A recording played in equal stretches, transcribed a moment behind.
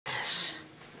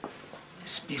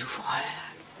beautiful hair.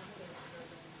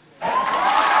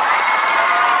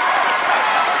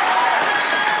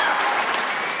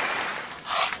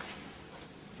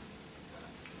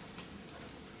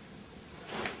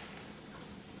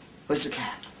 Where's the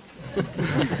cat?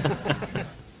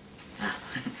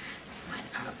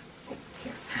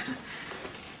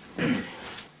 Here.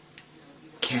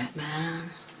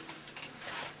 Catman.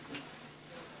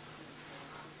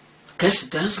 Guess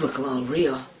it does look a little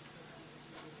real.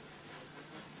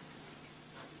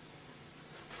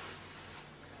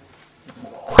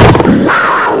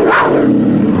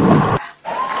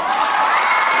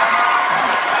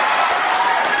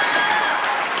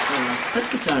 Let's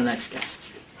get to our next guest.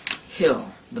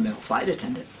 Hill, the male flight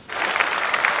attendant.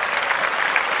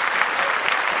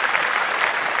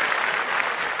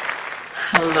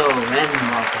 Hello and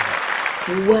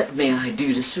welcome. What may I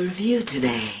do to serve you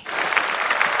today?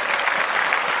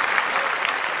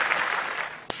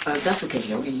 That's okay,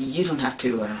 Hill. You don't have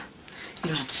to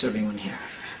serve anyone here.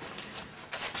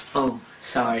 Oh,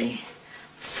 sorry.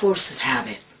 Force of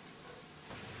habit.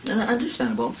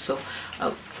 Understandable. So,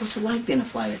 what's it like being a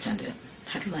flight attendant?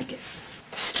 How do you like it?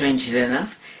 Strangely enough,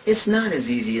 it's not as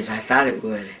easy as I thought it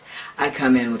would. I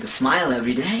come in with a smile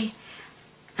every day,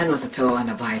 and with a pillow on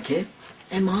the blanket,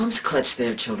 and moms clutch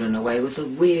their children away with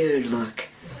a weird look.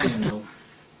 I don't know.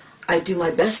 I do my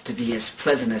best to be as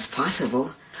pleasant as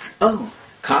possible. Oh,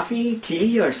 coffee,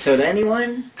 tea, or soda,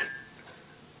 anyone?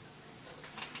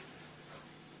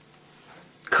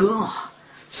 Cool.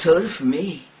 Soda for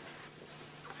me.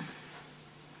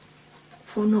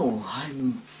 For no,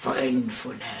 I'm fine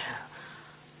for now.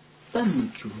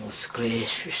 Thank you most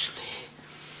graciously.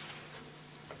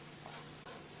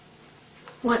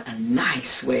 What a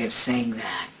nice way of saying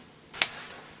that.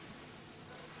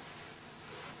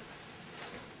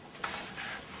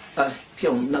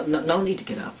 Phil, no need to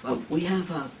get up.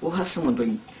 We'll have someone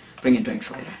bring in drinks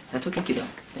later. That's okay, kiddo.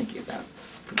 Thank you.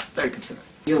 Very considerate.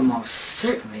 You're most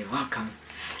certainly welcome.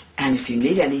 And if you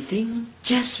need anything,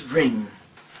 just ring.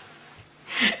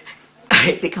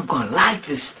 I think I'm gonna like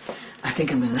this. I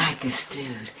think I'm gonna like this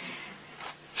dude.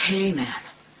 Hey man.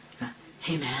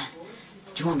 Hey man.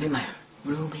 Do you want to be my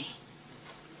roomie?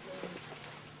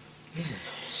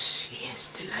 Yes,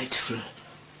 delightful.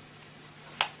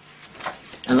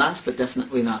 And last but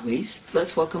definitely not least,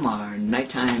 let's welcome our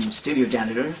nighttime studio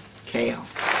janitor, Kayel.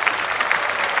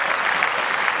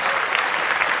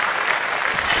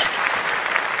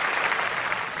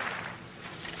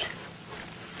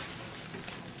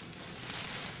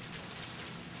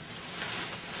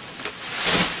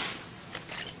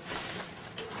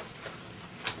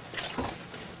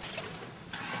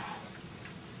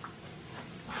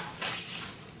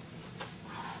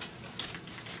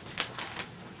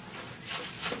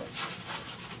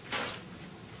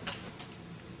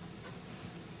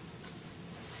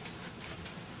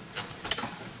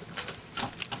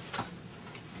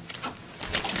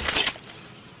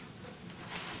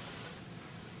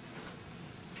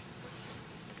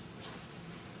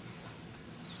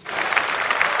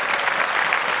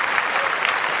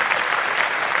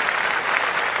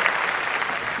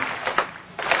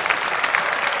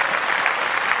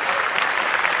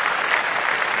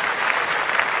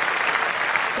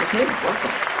 Okay,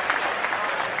 welcome.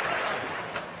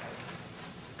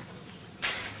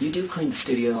 You do clean the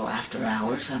studio after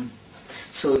hours,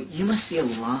 so you must see a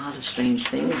lot of strange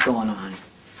things going on.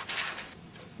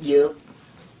 Yep.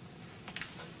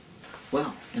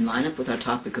 Well, in line up with our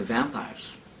topic of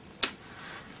vampires,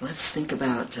 let's think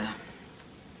about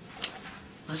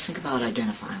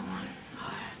identifying one.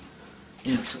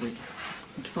 So we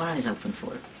keep our eyes open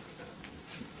for it.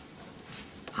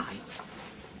 Hi.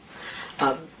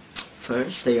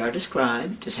 First, they are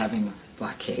described as having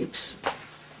black capes,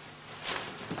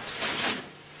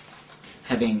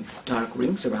 having dark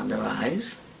rings around their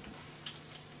eyes,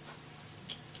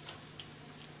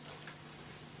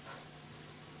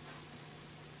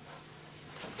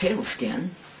 pale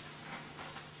skin,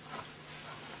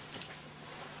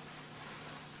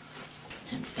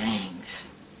 and fangs.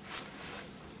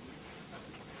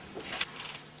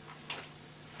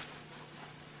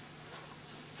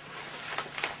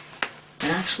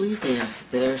 And actually,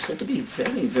 they're said to be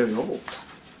very, very old.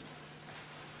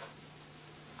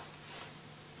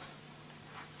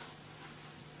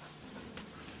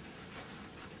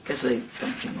 Guess they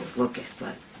don't generally look it,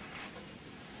 but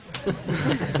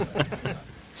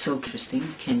so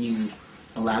interesting. Can you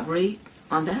elaborate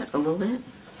on that a little bit?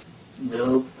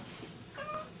 Nope.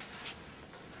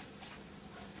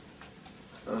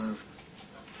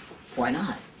 Why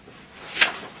not?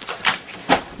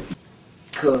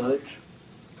 Good.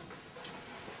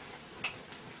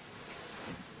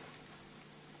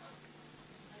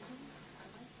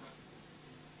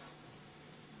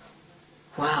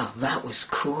 Wow, that was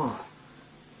cool.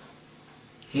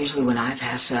 Usually when I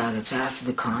pass out, it's after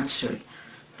the concert,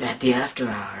 at the after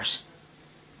hours.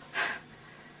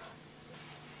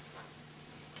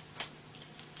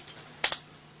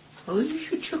 Oh,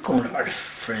 you took on our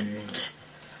friend.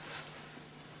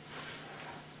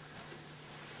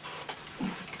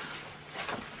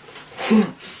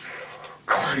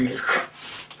 Tonic.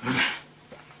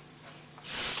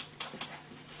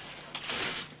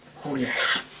 Oh, yes.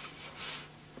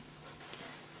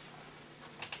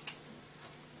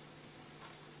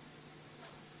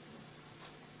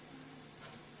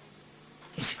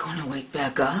 Is he going to wake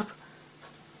back up?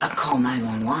 I'll call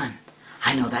 911.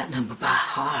 I know that number by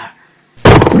heart.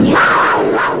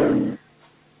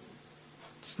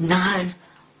 It's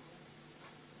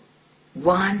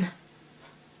 911.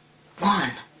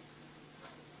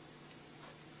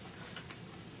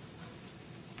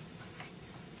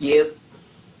 Yep.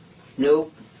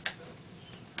 Nope.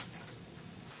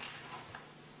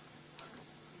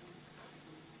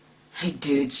 Hey,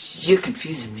 dude, you're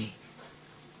confusing me.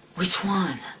 Which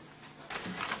one?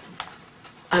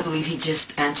 I believe he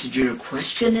just answered your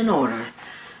question in order.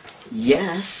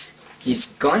 Yes, he's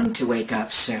going to wake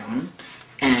up soon.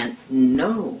 And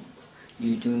no,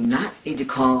 you do not need to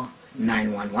call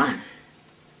 911.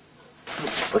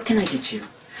 What can I get you?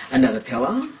 Another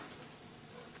pillow?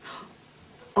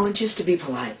 Oh, and just to be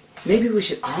polite, maybe we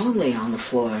should all lay on the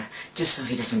floor just so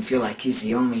he doesn't feel like he's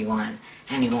the only one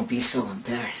and he won't be so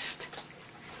embarrassed.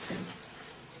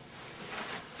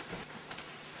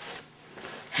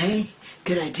 Hey,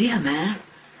 good idea, man.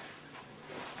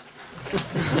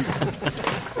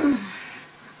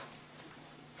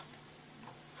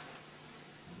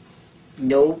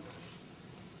 No.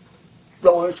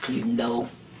 No ice cream, no.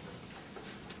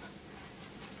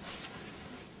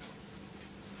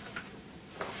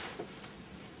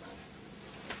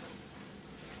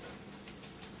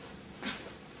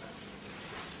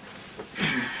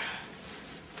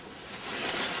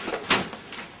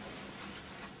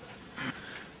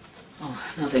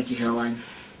 No, thank you, Caroline.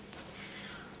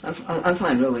 I'm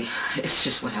fine, really. It's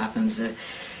just what happens.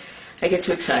 I get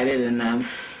too excited, and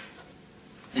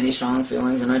any strong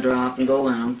feelings, and I drop and go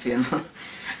limp, you know.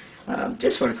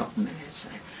 Just for a couple minutes.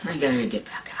 I gotta get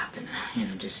back up,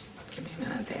 and just give me a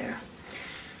minute there.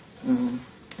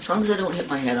 As long as I don't hit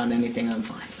my head on anything, I'm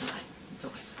fine.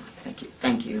 Really, thank you.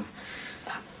 Thank you.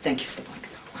 Thank you for the point.